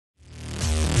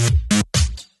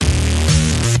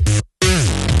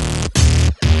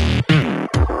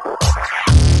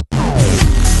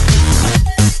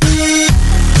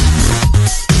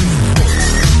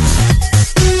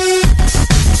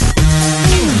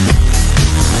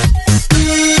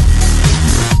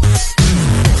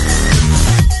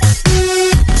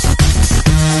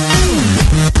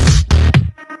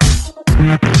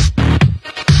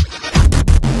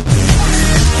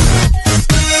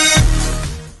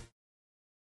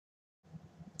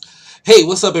Hey,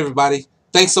 what's up, everybody?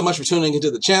 Thanks so much for tuning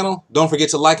into the channel. Don't forget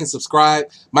to like and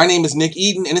subscribe. My name is Nick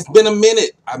Eden, and it's been a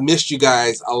minute. I missed you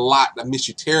guys a lot. I missed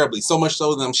you terribly, so much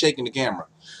so that I'm shaking the camera.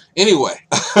 Anyway,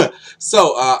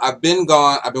 I've been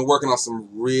gone. I've been working on some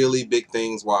really big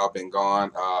things while I've been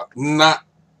gone. Not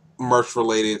merch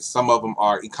related. Some of them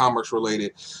are e-commerce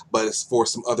related, but it's for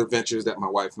some other ventures that my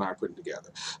wife and I are putting together.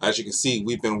 As you can see,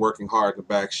 we've been working hard in the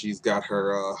back. She's got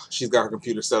her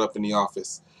computer set up in the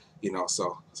office.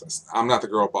 So I'm not the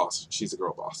girl boss. She's the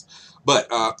girl boss. But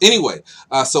anyway,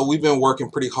 so we've been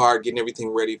working pretty hard getting everything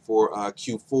ready for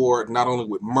Q4, not only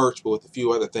with merch, but with a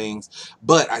few other things.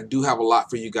 But I do have a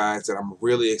lot for you guys that I'm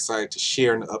really excited to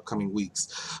share in the upcoming weeks.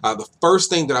 The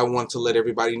first thing that I want to let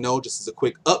everybody know, just as a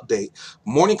quick update,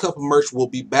 Morning Cup of Merch will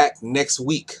be back next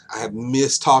week. I have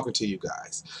missed talking to you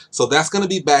guys. So that's going to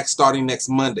be back starting next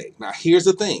Monday. Now, here's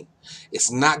the thing.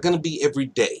 It's not going to be every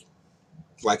day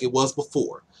like it was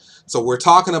before. So we're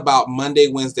talking about Monday,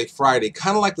 Wednesday, Friday,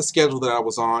 kind of like the schedule that I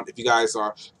was on. If you guys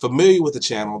are familiar with the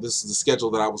channel, this is the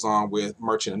schedule that I was on with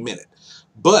Merch in a Minute.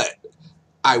 But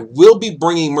I will be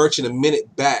bringing Merch in a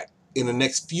Minute back in the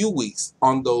next few weeks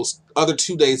on those other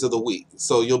 2 days of the week.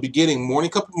 So you'll be getting Morning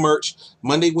Cup of Merch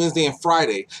Monday, Wednesday, and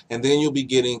Friday, and then you'll be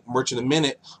getting Merch in a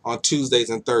Minute on Tuesdays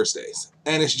and Thursdays.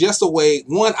 And it's just a way,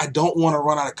 one, I don't want to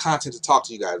run out of content to talk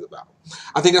to you guys about.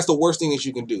 I think that's the worst thing that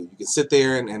you can do. You can sit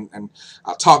there and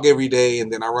talk every day,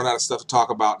 and then I run out of stuff to talk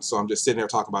about, so I'm just sitting there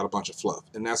talking about a bunch of fluff.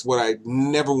 And that's what I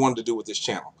never wanted to do with this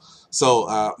channel.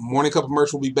 So Morning Cup of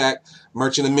Merch will be back.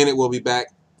 Merch in a Minute will be back.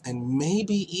 And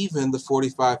maybe even the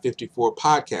 4554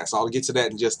 podcast. I'll get to that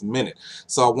in just a minute.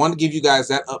 So I want to give you guys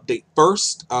that update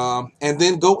first, and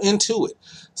then go into it.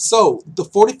 So the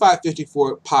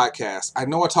 4554 podcast, I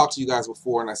know I talked to you guys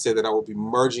before, and I said that I will be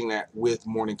merging that with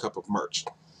Morning Cup of Merch.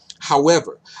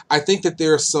 However, I think that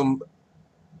there's some,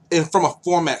 and from a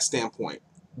format standpoint,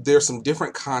 there's some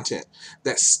different content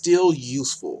that's still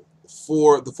useful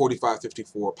for the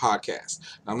 4554 podcast.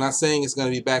 Now, I'm not saying it's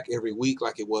going to be back every week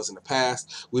like it was in the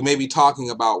past. We may be talking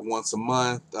about once a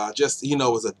month, just,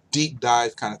 as a deep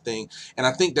dive kind of thing. And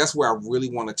I think that's where I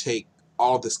really want to take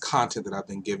all this content that I've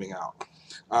been giving out.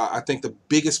 I think the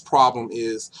biggest problem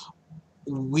is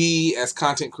we as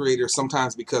content creators,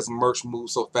 sometimes because merch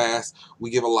moves so fast, we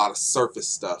give a lot of surface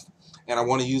stuff. And I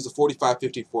want to use the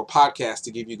 4554 podcast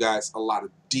to give you guys a lot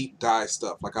of deep dive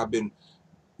stuff. Like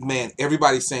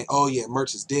everybody's saying, oh yeah,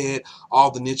 merch is dead, all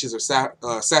the niches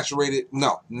are saturated.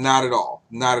 No, not at all.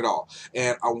 Not at all.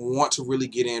 And I want to really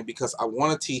get in because I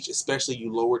want to teach, especially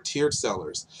you lower tiered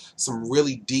sellers, some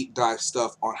really deep dive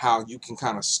stuff on how you can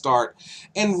kind of start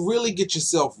and really get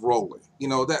yourself rolling.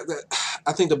 That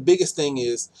I think the biggest thing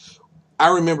is, I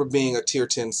remember being a tier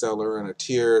 10 seller and a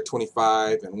tier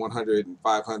 25 and 100 and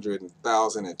 500 and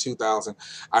 1,000 and 2,000.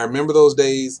 I remember those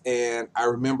days, and I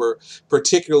remember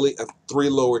particularly at 3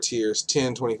 lower tiers,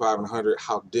 10, 25, and 100,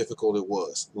 how difficult it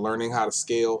was. Learning how to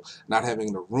scale, not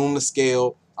having the room to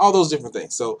scale, all those different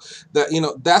things. So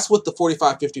that's what the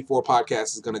 4554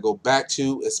 podcast is going to go back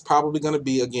to. It's probably going to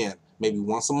be, again, maybe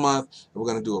once a month, and we're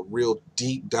going to do a real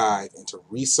deep dive into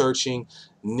researching,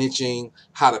 niching,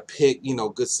 how to pick,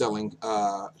 good selling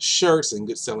shirts and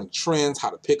good selling trends, how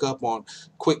to pick up on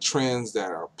quick trends that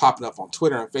are popping up on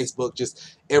Twitter and Facebook,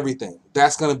 just everything.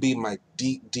 That's going to be my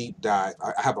deep dive.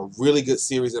 I have a really good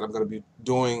series that I'm going to be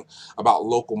doing about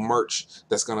local merch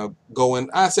that's going to go in,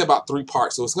 I say, about 3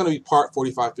 parts. So it's going to be part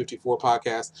 4554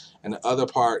 podcast, and the other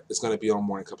part is going to be on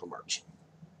Morning Cup of Merch.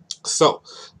 So,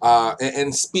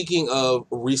 and speaking of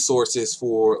resources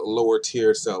for lower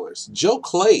tier sellers, Joe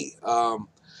Clay,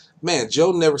 man,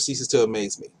 Joe never ceases to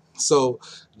amaze me. So,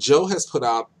 Joe has put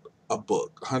out a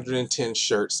book, 110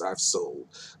 shirts I've sold.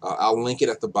 I'll link it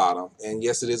at the bottom. And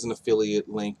yes, it is an affiliate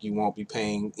link. You won't be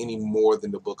paying any more than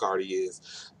the book already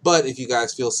is. But if you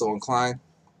guys feel so inclined,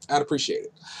 I'd appreciate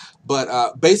it.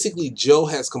 But basically, Joe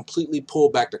has completely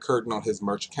pulled back the curtain on his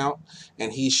merch account,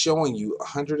 and he's showing you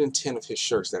 110 of his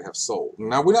shirts that have sold.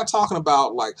 Now, we're not talking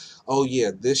about like, oh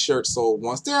yeah, this shirt sold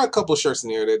once. There are a couple of shirts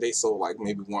in there that they sold like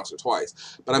maybe once or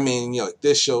twice. But I mean,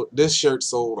 this shirt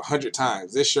sold 100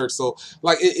 times. This shirt sold,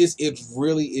 like, it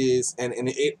really is, and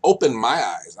it opened my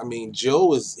eyes. I mean,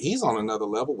 he's on another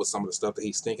level with some of the stuff that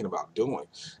he's thinking about doing.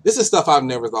 This is stuff I've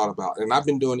never thought about, and I've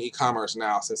been doing e-commerce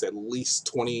now since at least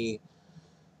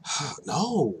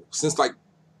since like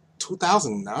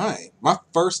 2009. My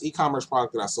first e-commerce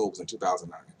product that I sold was in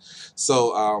 2009.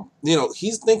 So,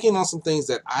 he's thinking on some things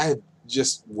that I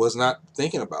just was not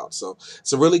thinking about. So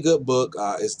it's a really good book.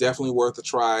 It's definitely worth a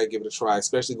try. Give it a try,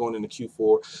 especially going into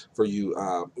Q4 for you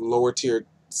lower tier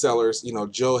sellers.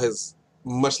 Joe has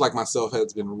much like myself,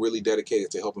 has been really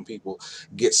dedicated to helping people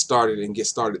get started and get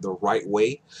started the right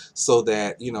way, so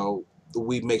that, you know,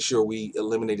 we make sure we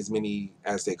eliminate as many,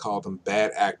 as they call them,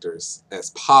 bad actors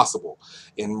as possible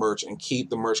in merch, and keep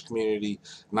the merch community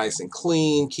nice and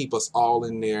clean, keep us all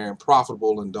in there and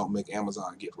profitable, and don't make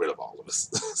Amazon get rid of all of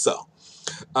us.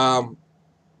 Um,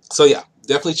 so yeah,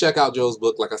 definitely check out Joe's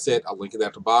book. Like I said, I'll link it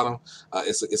at the bottom.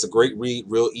 It's a great read,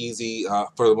 real easy.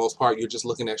 For the most part, you're just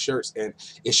looking at shirts, and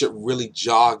it should really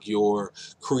jog your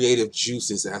creative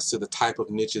juices as to the type of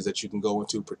niches that you can go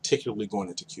into, particularly going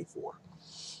into Q4.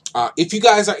 If you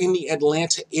guys are in the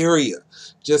Atlanta area,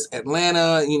 just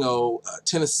Atlanta, you know,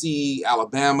 Tennessee,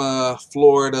 Alabama,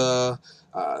 Florida,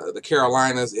 the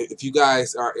Carolinas, if you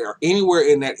guys are anywhere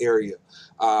in that area,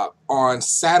 on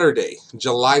Saturday,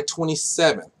 July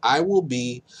 27th, I will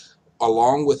be,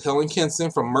 along with Helen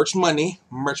Kinson from Merch Money,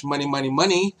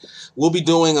 we'll be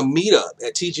doing a meetup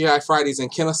at TGI Fridays in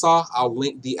Kennesaw. I'll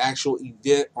link the actual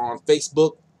event on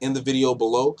Facebook in the video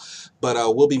below, but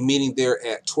we'll be meeting there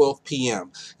at 12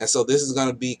 p.m. And so this is going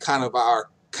to be kind of our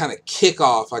kind of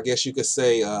kickoff, I guess you could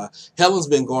say. Helen's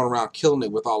been going around killing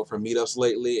it with all of her meetups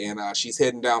lately, and she's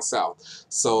heading down south.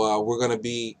 So we're going to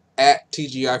be at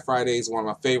TGI Fridays, one of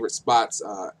my favorite spots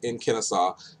in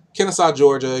Kennesaw. Kennesaw,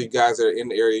 Georgia. You guys that are in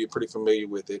the area, you're pretty familiar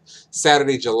with it.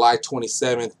 Saturday, July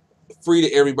 27th. Free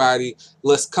to everybody.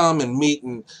 Let's come and meet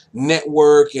and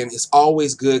network. And it's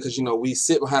always good because, you know, we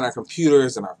sit behind our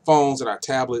computers and our phones and our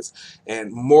tablets,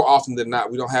 and more often than not,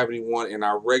 we don't have anyone in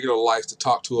our regular life to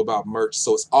talk to about merch.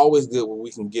 So it's always good when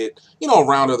we can get, you know,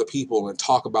 around other people and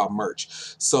talk about merch.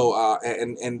 So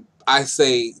and I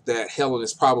say that Helen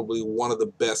is probably one of the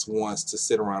best ones to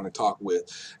sit around and talk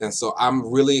with. And so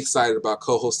I'm really excited about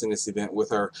co-hosting this event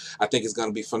with her. I think it's going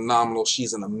to be phenomenal.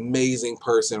 She's an amazing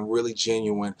person, really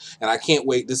genuine. And I can't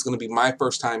wait. This is going to be my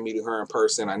first time meeting her in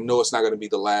person. I know it's not going to be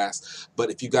the last. But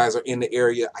if you guys are in the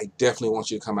area, I definitely want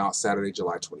you to come out Saturday,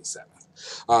 July 27th.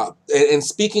 And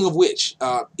speaking of which,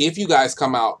 if you guys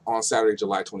come out on Saturday,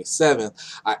 July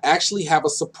 27th, I actually have a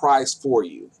surprise for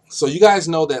you. So you guys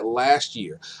know that last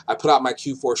year I put out my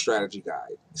Q4 strategy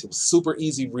guide. It was super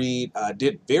easy read,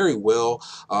 did very well.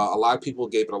 A lot of people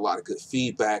gave it a lot of good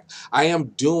feedback. I am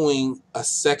doing a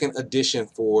second edition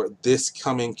for this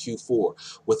coming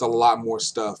Q4 with a lot more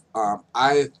stuff.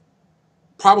 I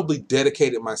probably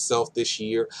dedicated myself this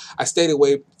year. I stayed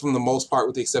away from the most part,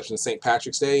 with the exception of St.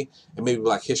 Patrick's Day and maybe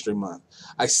Black History Month.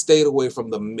 I stayed away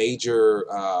from the major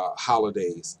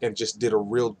holidays and just did a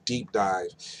real deep dive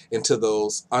into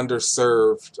those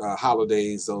underserved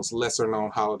holidays, those lesser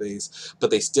known holidays, but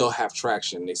they still have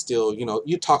traction. They still, you know,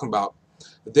 you're talking about,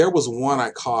 there was one I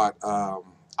caught,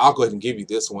 I'll go ahead and give you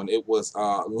this one. It was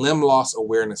Limb Loss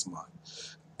Awareness Month.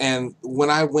 And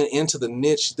when I went into the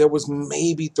niche, there was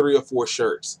maybe 3 or 4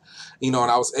 shirts, you know,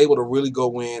 and I was able to really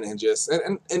go in and just,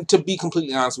 and to be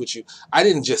completely honest with you, I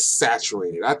didn't just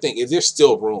saturate it. I think if there's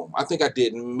still room, I think I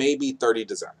did maybe 30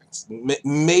 designs,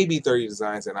 maybe 30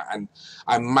 designs. And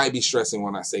I might be stressing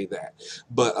when I say that,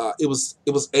 but it was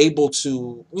able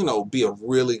to, you know, be a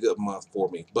really good month for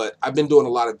me. But I've been doing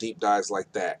a lot of deep dives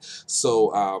like that.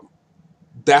 So,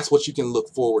 that's what you can look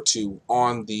forward to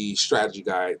on the strategy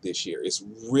guide this year. It's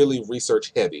really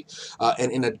research heavy.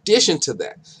 And in addition to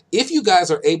that, if you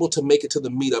guys are able to make it to the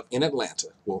meetup in Atlanta,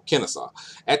 well, Kennesaw,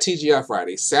 at TGI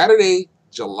Friday, Saturday,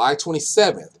 July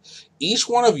 27th, each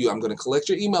one of you, I'm going to collect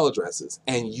your email addresses,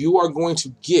 and you are going to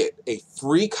get a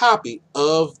free copy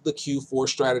of the Q4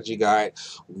 strategy guide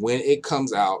when it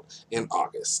comes out in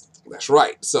August. That's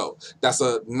right. So that's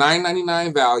a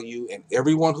 $9.99 value, and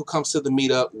everyone who comes to the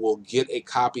meetup will get a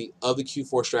copy of the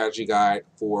Q4 strategy guide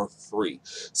for free.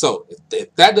 So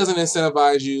if that doesn't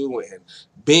incentivize you, and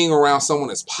being around someone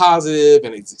that's positive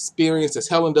and is experienced as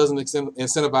Helen doesn't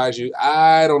incentivize you,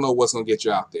 I don't know what's going to get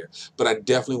you out there. But I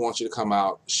definitely want you to come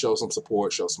out, show some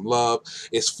support, show some love.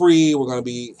 It's free. We're going to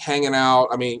be hanging out.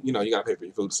 I mean, you know, you got to pay for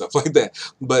your food and stuff like that,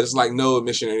 but it's like no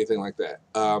admission or anything like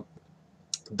that.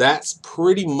 That's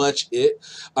pretty much it.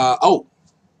 Oh,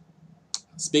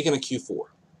 speaking of Q4,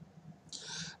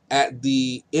 at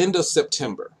the end of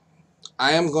September,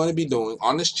 I am going to be doing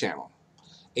on this channel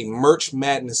a Merch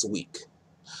Madness week.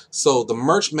 So the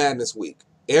Merch Madness week,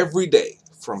 every day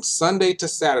from Sunday to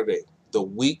Saturday, the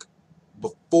week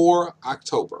before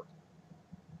October,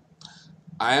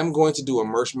 I am going to do a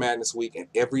Merch Madness week, and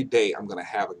every day I'm going to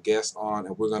have a guest on,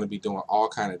 and we're going to be doing all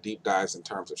kind of deep dives in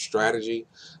terms of strategy,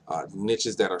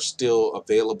 niches that are still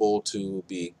available to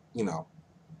be, you know,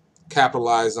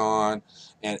 capitalize on.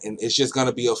 And it's just going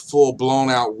to be a full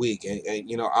blown out week. And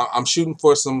you know, I'm shooting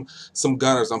for some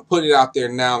gunners. I'm putting it out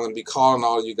there now. I'm going to be calling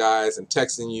all you guys and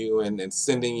texting you and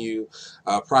sending you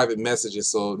private messages.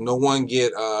 So no one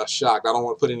get shocked. I don't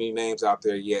want to put any names out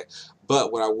there yet.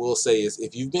 But what I will say is,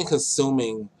 if you've been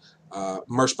consuming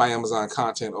Merch by Amazon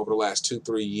content over the last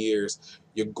 2-3 years,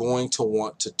 you're going to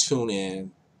want to tune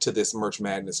in to this Merch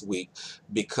Madness week,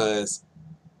 because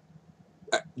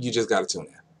you just got to tune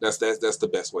in. That's the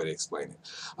best way to explain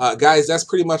it. Guys, that's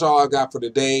pretty much all I've got for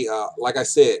today. Like I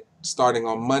said, starting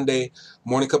on Monday,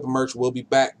 Morning Cup of Merch will be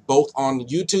back both on the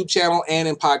YouTube channel and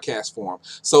in podcast form.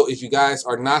 So if you guys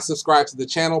are not subscribed to the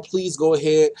channel, please go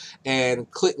ahead and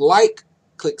click like,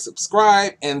 click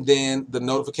subscribe, and then the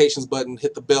notifications button,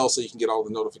 hit the bell so you can get all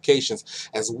the notifications,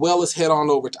 as well as head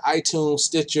on over to iTunes,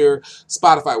 Stitcher,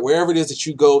 Spotify, wherever it is that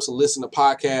you go to listen to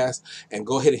podcasts, and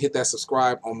go ahead and hit that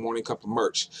subscribe on Morning Cup of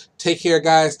Merch. Take care,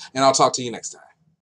 guys, and I'll talk to you next time.